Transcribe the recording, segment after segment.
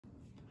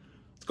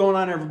going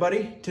on,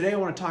 everybody? Today I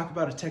want to talk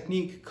about a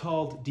technique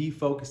called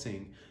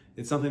defocusing.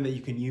 It's something that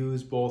you can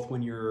use both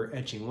when you're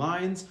etching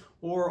lines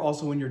or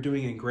also when you're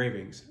doing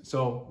engravings.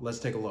 So let's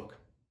take a look.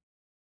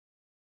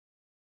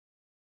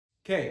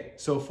 Okay,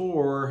 so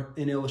for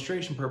in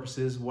illustration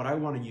purposes, what I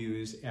want to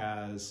use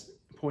as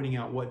pointing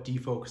out what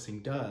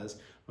defocusing does,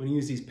 I'm going to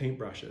use these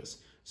paintbrushes.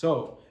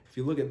 So if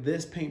you look at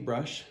this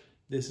paintbrush,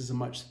 this is a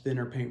much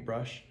thinner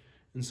paintbrush.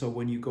 And so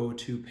when you go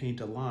to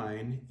paint a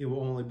line, it will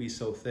only be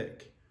so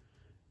thick.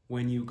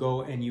 When you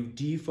go and you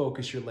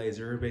defocus your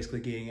laser, basically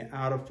getting it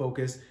out of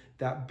focus,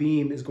 that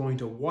beam is going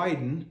to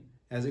widen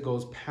as it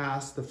goes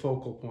past the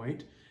focal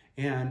point,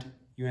 and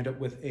you end up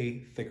with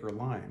a thicker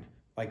line,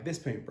 like this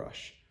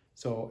paintbrush.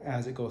 So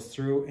as it goes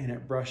through and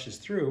it brushes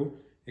through,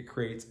 it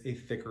creates a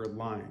thicker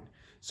line.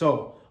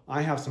 So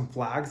I have some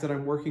flags that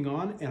I'm working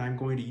on, and I'm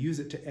going to use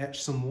it to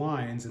etch some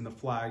lines in the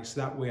flags,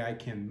 so that way I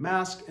can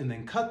mask and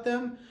then cut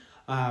them.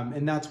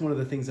 And that's one of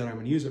the things that I'm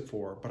going to use it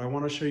for. But I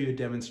want to show you a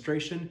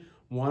demonstration,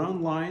 one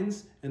on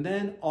lines, and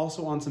then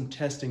also on some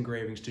test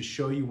engravings to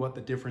show you what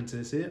the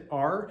differences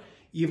are,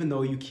 even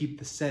though you keep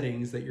the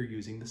settings that you're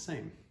using the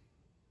same.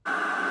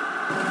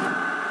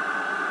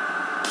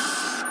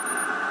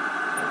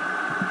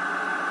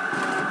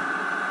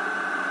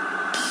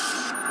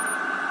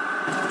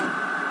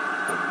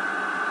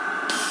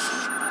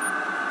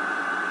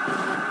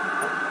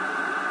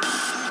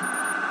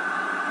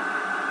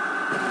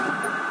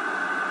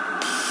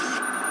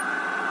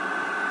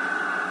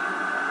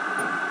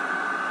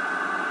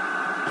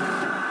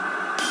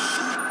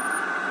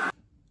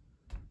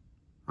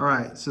 All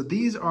right, so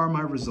these are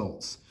my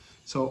results.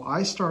 So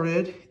I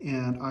started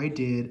and I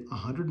did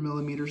 100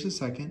 millimeters a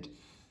second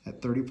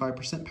at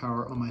 35%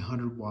 power on my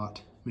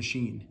 100-watt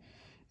machine.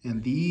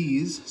 And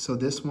these, so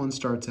this one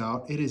starts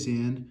out, it is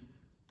in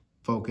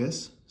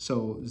focus,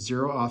 so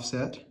 0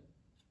 offset.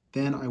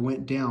 Then I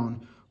went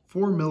down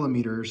 4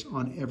 millimeters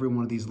on every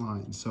one of these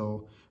lines.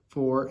 So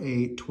 4,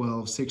 8,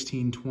 12,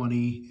 16,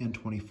 20, and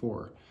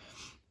 24.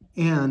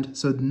 And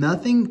so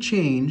nothing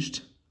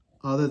changed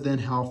other than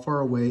how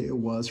far away it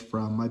was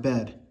from my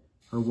bed,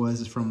 or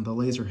was from the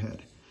laser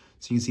head.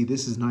 So you can see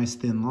this is a nice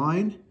thin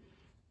line.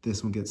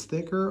 This one gets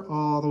thicker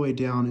all the way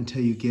down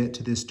until you get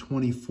to this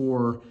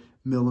 24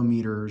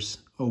 millimeters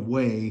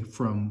away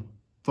from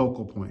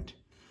focal point.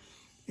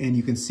 And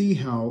you can see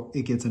how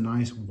it gets a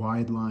nice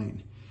wide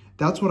line.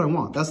 That's what I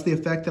want. That's the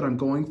effect that I'm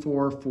going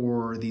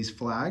for these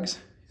flags.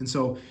 And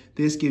so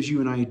this gives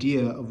you an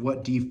idea of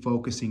what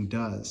defocusing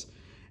does.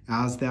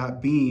 As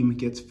that beam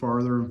gets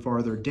farther and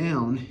farther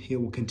down,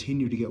 it will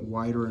continue to get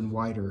wider and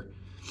wider.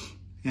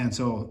 And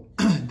so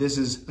this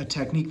is a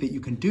technique that you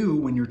can do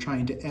when you're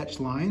trying to etch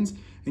lines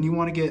and you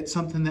want to get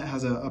something that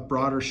has a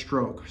broader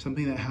stroke,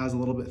 something that has a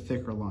little bit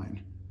thicker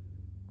line.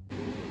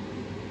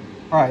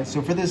 All right,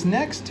 so for this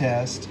next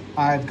test,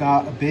 I've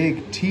got a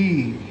big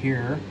T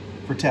here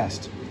for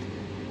test.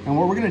 And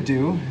what we're gonna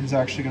do is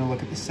actually gonna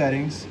look at the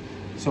settings.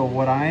 So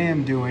what I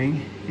am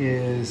doing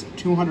is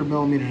 200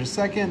 millimeters a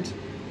second,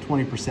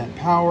 20%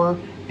 power,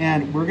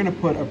 and we're gonna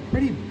put a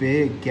pretty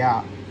big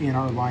gap in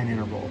our line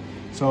interval.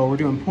 So we're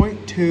doing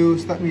 0.2,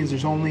 so that means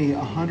there's only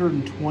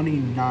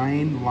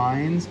 129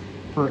 lines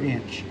per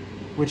inch,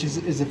 which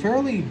is a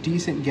fairly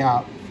decent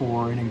gap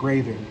for an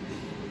engraving.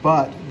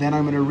 But then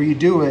I'm gonna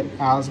redo it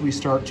as we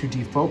start to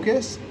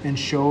defocus and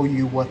show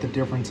you what the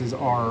differences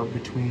are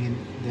between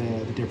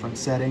the different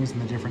settings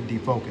and the different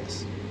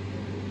defocus.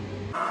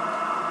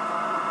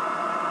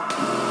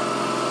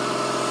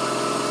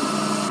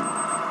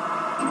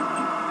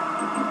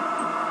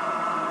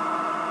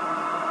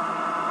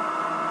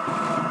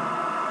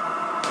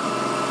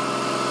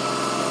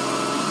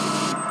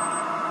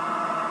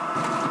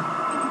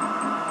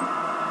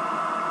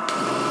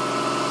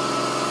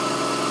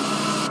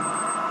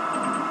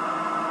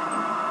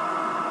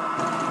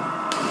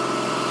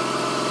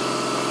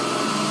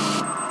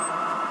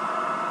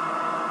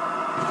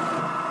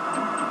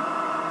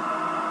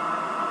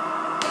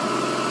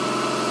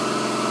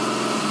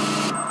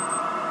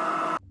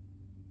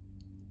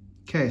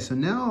 Okay, so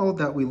now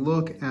that we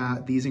look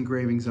at these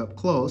engravings up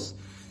close,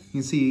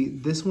 you can see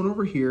this one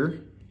over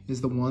here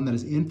is the one that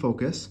is in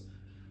focus,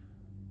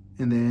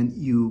 and then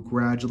you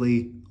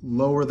gradually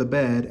lower the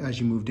bed as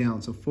you move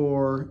down. So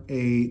 4,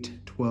 8,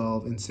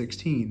 12, and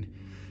 16.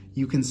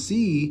 You can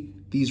see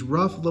these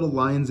rough little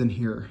lines in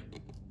here.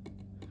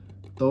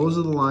 Those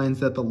are the lines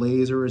that the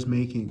laser is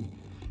making.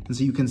 And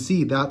so you can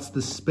see that's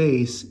the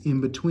space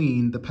in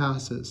between the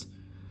passes.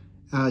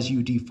 As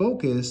you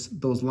defocus,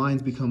 those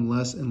lines become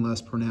less and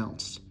less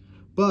pronounced.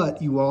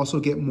 But you also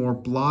get more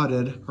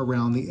blotted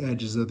around the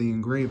edges of the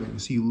engraving,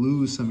 so you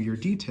lose some of your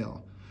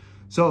detail.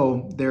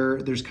 So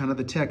there's kind of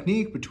the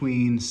technique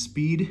between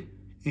speed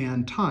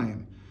and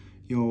time.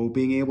 You know,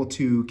 being able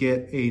to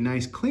get a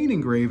nice clean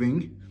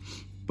engraving,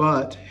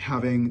 but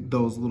having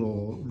those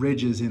little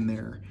ridges in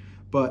there.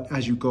 But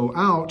as you go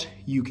out,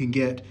 you can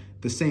get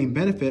the same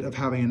benefit of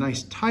having a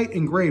nice tight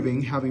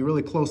engraving, having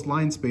really close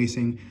line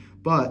spacing,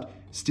 but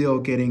still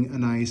getting a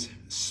nice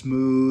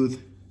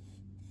smooth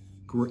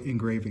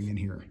engraving in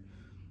here.